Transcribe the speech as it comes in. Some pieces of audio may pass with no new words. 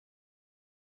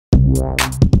Hello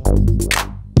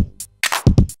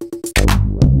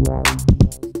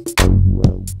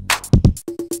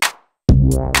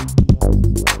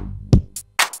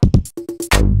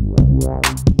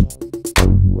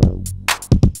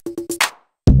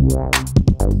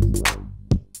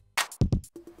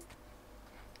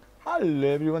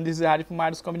everyone, this is Harry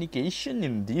from Communication.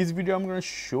 In this video, I'm going to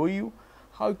show you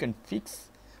how you can fix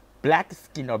black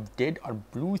screen of dead or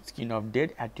blue screen of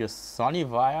dead at your Sony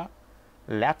Vaio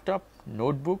laptop,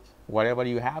 notebook, whatever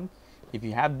you have. If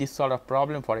you have this sort of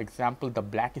problem, for example, the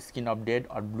black screen of dead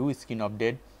or blue screen of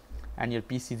dead, and your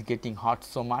PC is getting hot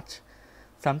so much,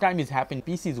 sometimes it happens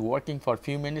PC is working for a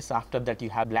few minutes, after that you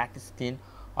have black screen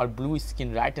or blue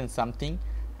screen right and something,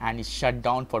 and it's shut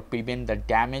down for prevent the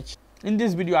damage. In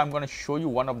this video, I'm going to show you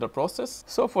one of the process.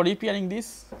 So for repairing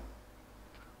this,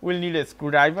 we'll need a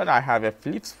screwdriver. I have a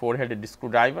Phillips 4-headed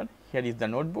screwdriver. Here is the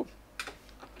notebook.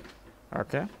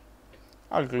 Okay,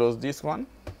 I'll close this one,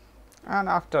 and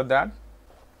after that,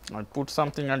 I'll put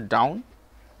something down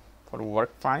for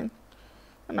work fine,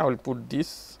 and I will put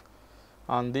this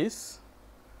on this,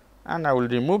 and I will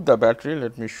remove the battery.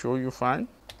 Let me show you fine,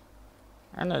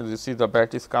 and as you see, the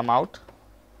batteries come out.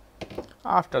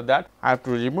 After that, I have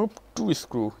to remove two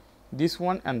screws, this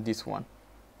one and this one.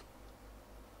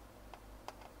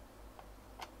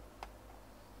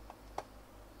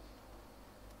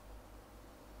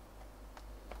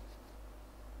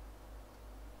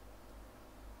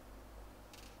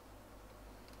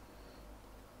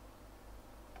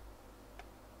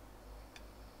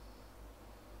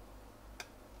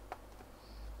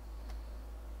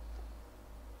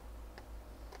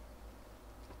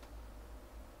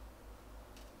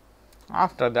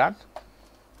 After that,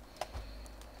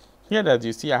 here as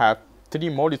you see, I have 3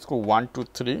 more screws, 1, 2,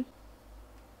 3. And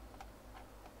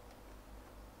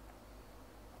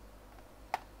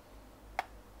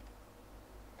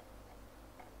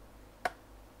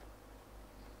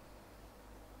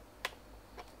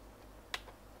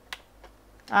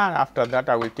after that,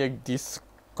 I will take this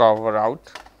cover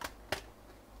out.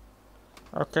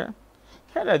 Okay,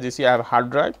 here as you see, I have a hard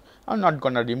drive. I'm not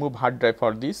going to remove hard drive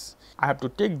for this. I have to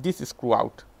take this screw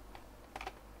out.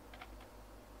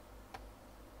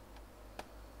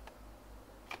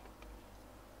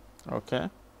 Okay,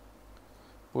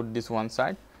 put this one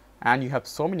side, and you have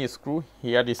so many screws.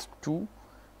 Here is 2,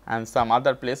 and some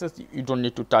other places you don't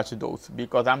need to touch those,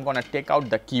 because I'm going to take out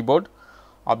the keyboard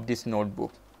of this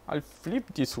notebook. I'll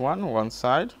flip this one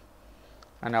side,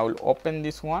 and I will open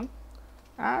this one,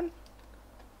 and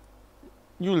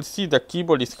you will see the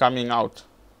keyboard is coming out.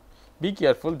 Be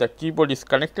careful, the keyboard is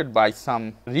connected by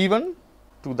some ribbon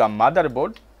to the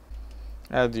motherboard.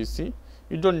 As you see,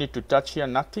 you don't need to touch here,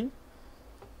 nothing.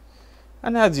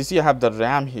 And as you see, I have the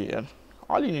RAM here.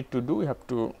 All you need to do, you have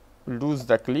to loose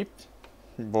the clip,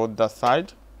 both the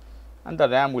side, and the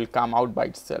RAM will come out by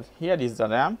itself. Here is the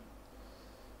RAM.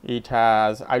 It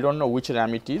has, I don't know which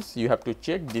RAM it is. You have to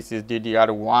check. This is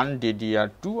DDR1,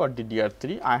 DDR2 or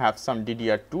DDR3. I have some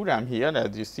DDR2 RAM here,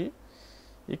 as you see.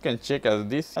 You can check as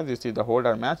this. As you see, the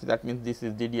holder match. That means this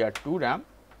is DDR2 RAM,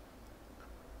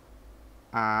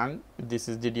 and this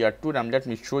is DDR2 RAM. Let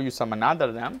me show you some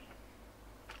another RAM.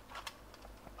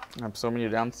 I have so many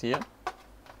RAMs here.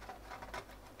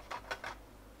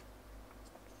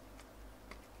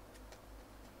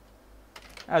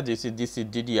 As you see, this is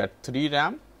DDR3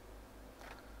 RAM,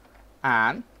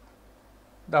 and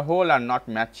the whole are not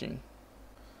matching.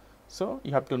 So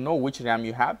you have to know which RAM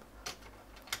you have.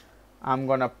 I'm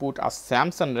going to put a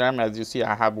Samsung RAM. As you see,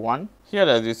 I have one. Here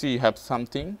as you see, you have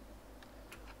something.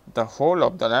 The whole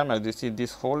of the RAM, as you see,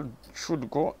 this hole should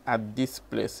go at this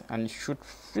place, and it should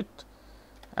fit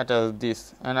at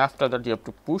this. And after that, you have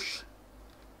to push,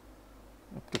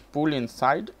 you have to pull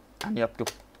inside, and you have to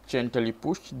gently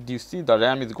push. You see, the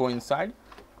RAM is going inside.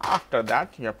 After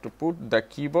that, you have to put the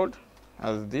keyboard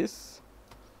as this.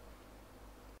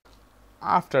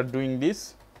 After doing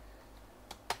this,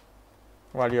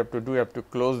 what you have to do, you have to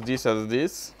close this as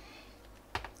this,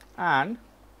 and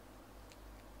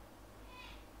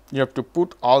you have to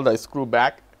put all the screw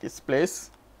back at its place.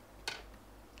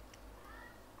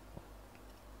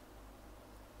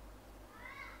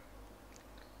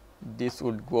 This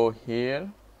would go here.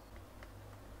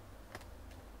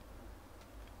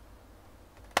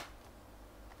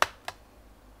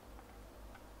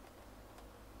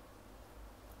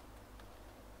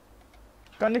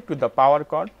 Connect to the power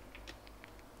cord,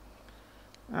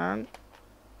 and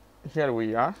here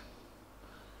we are.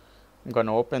 I'm going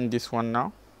to open this one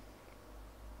now.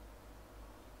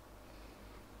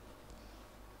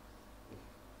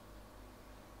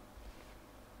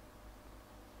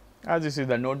 As you see,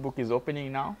 the notebook is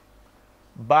opening now.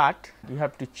 but you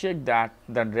have to check that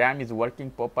the RAM is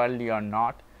working properly or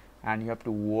not, and you have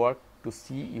to work to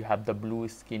see you have the blue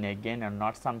skin again or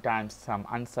not. Sometimes some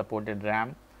unsupported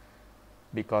RAM,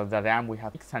 because the RAM we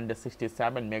have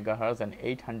 667 megahertz and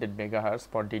 800 megahertz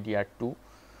for DDR2.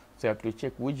 So you have to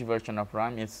check which version of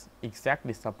RAM is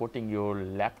exactly supporting your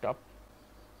laptop.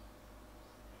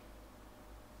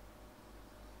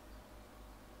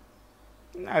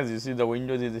 As you see, the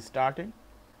Windows is starting.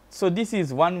 So this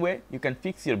is one way you can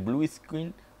fix your blue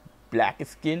skin, black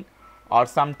skin, or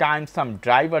sometimes some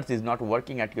drivers is not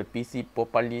working at your PC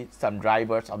properly, some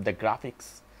drivers of the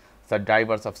graphics, some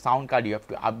drivers of sound card. You have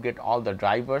to upgrade all the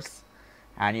drivers,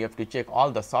 and you have to check all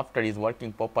the software is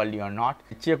working properly or not.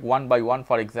 Check one by one.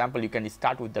 For example, you can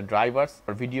start with the drivers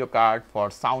for video card, for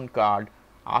sound card.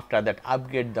 After that,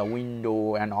 upgrade the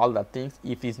window and all the things.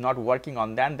 If it's not working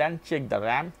on that, then check the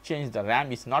RAM, change the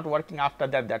RAM. It's not working after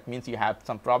that, that means you have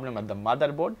some problem at the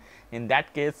motherboard. In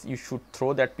that case, you should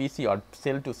throw that PC or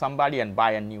sell to somebody and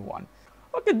buy a new one.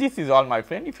 Okay, this is all, my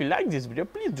friend. If you like this video,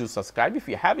 please do subscribe. If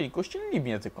you have any question, leave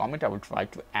me as a comment. I will try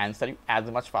to answer you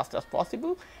as much fast as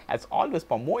possible. As always,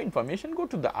 for more information, go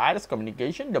to the IRS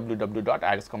Communication,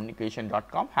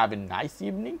 www.irscommunication.com. Have a nice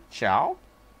evening. Ciao.